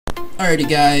Alrighty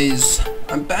guys,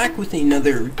 I'm back with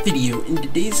another video, and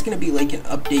today's gonna be like an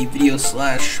update video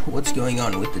slash what's going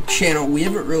on with the channel. We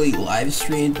haven't really live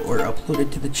streamed or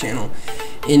uploaded to the channel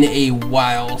in a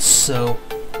while, so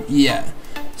yeah.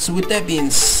 So with that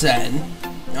being said,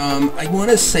 I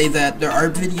want to say that there are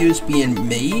videos being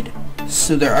made,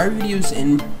 so there are videos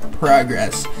in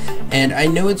progress, and I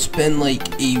know it's been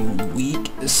like a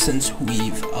week since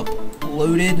we've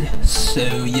uploaded,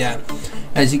 so yeah.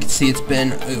 As you can see, it's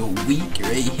been a week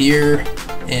right here,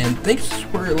 and thanks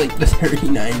for like the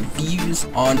 39 views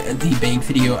on the bank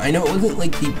video. I know it wasn't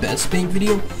like the best bank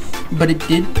video, but it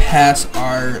did pass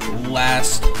our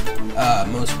last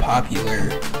most popular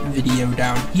video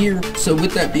down here. So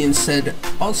with that being said,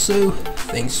 also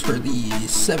thanks for the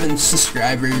 7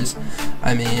 subscribers.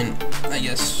 I mean, I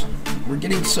guess we're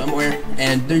getting somewhere,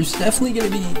 and there's definitely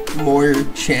going to be more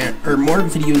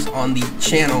videos on the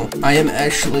channel. I am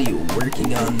actually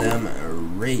working on them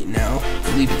right now.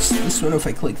 I believe it's this one. If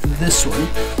I click this one,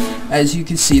 as you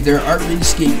can see, there are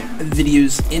RuneScape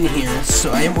videos in here,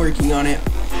 so I am working on it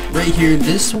right here.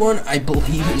 This one I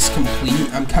believe is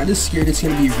complete. I'm kind of scared it's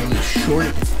going to be really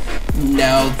short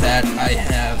now that I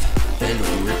have been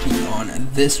working on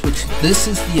this, which this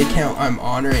is the account I'm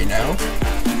on right now.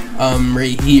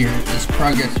 Right here is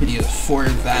progress videos for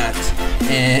that,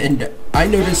 and I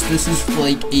noticed this is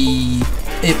like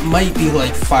it might be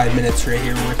like 5 minutes right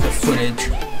here worth of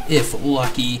footage, if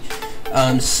lucky.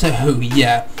 So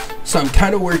yeah, so I'm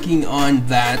kind of working on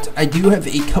that. I do have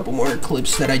a couple more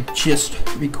clips that I just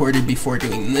recorded before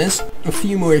doing this, a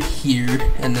few more here,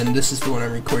 and then this is the one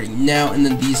I'm recording now, and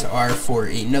then these are for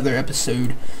another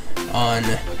episode on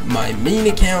my main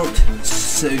account,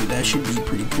 so that should be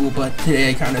pretty cool. But today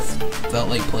I kind of felt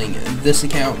like playing this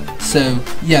account, so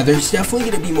yeah, there's definitely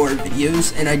going to be more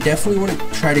videos, and I definitely want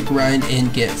to try to grind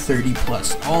and get 30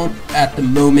 plus all at the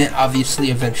moment.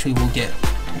 Obviously eventually we'll get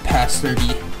past 30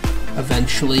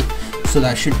 eventually, so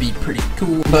that should be pretty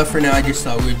cool, but for now I just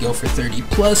thought we'd go for 30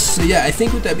 plus. So yeah, I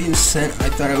think with that being said, I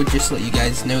thought I would just let you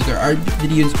guys know there are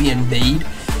videos being made,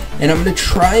 and I'm gonna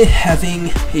try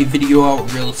having a video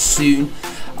out real soon.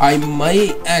 I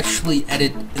might actually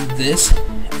edit this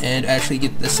and actually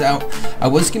get this out. I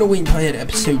was gonna wait until I had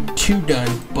episode 2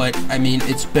 done, but I mean,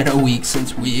 it's been a week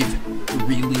since we've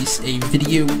released a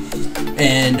video,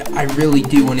 and I really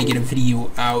do want to get a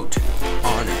video out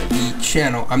on the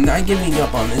channel. I'm not giving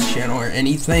up on this channel or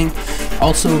anything.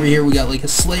 Also over here we got like a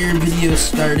Slayer video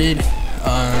started,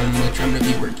 which I'm gonna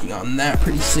be working on that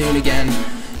pretty soon again.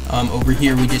 Over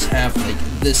here we just have like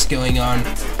this going on,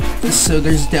 so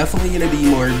there's definitely gonna be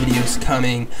more videos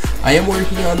coming. I am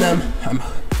working on them.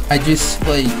 I just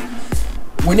like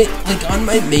when it like on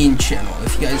my main channel,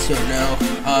 if you guys don't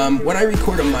know, when I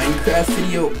record a Minecraft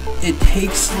video, it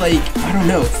takes like, I don't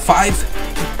know, 5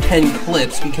 to 10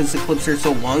 clips, because the clips are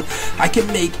so long. I can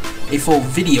make a full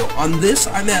video. On this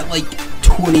I'm at like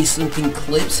 20 something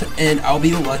clips, and I'll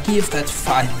be lucky if that's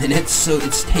 5 minutes, so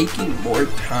it's taking more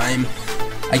time,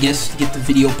 I guess, to get the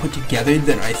video put together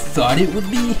than I thought it would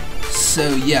be.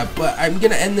 So yeah, but I'm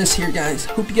gonna end this here, guys.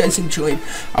 Hope you guys enjoyed.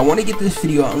 I want to get this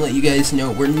video out and let you guys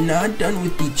know we're not done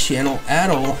with the channel at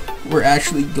all. We're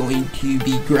actually going to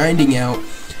be grinding out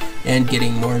and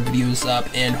getting more videos up,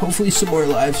 and hopefully some more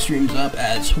live streams up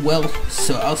as well.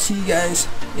 So I'll see you guys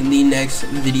in the next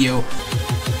video.